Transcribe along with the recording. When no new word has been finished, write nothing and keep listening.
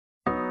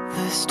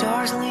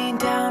stars lean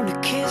down to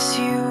kiss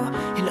you,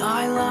 and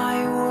I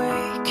lie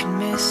awake and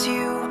miss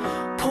you.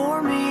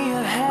 Pour me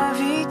a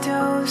heavy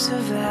dose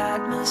of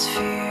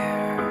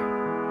atmosphere,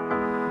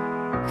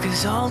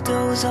 'cause I'll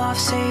doze off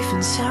safe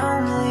and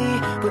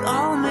soundly, but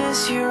I'll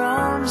miss your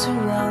arms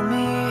around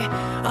me.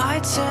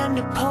 I'd send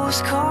a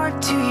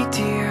postcard to you,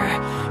 dear,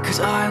 'cause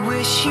I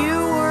wish you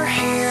were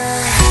here.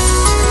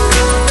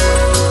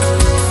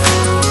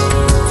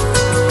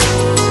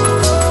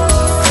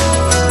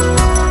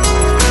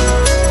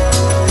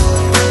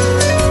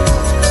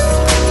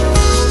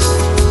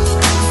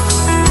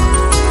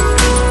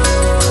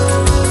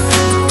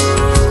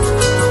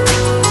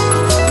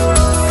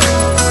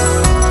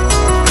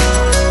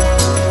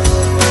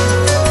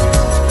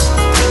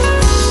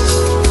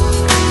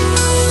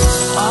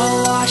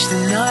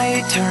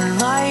 Turn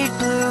light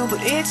blue,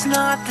 but it's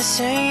not the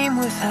same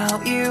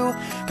without you,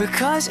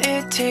 because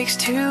it takes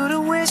two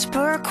to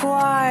whisper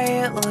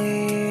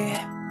quietly.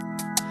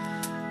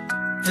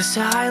 The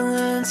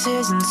silence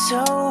isn't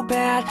so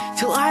bad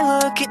till I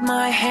look at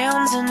my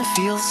hands and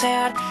feel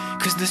sad,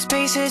 'cause the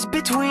spaces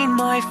between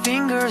my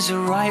fingers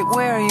are right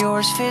where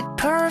yours fit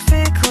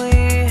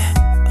perfectly.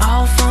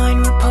 I'll find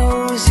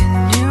repose in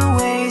new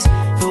ways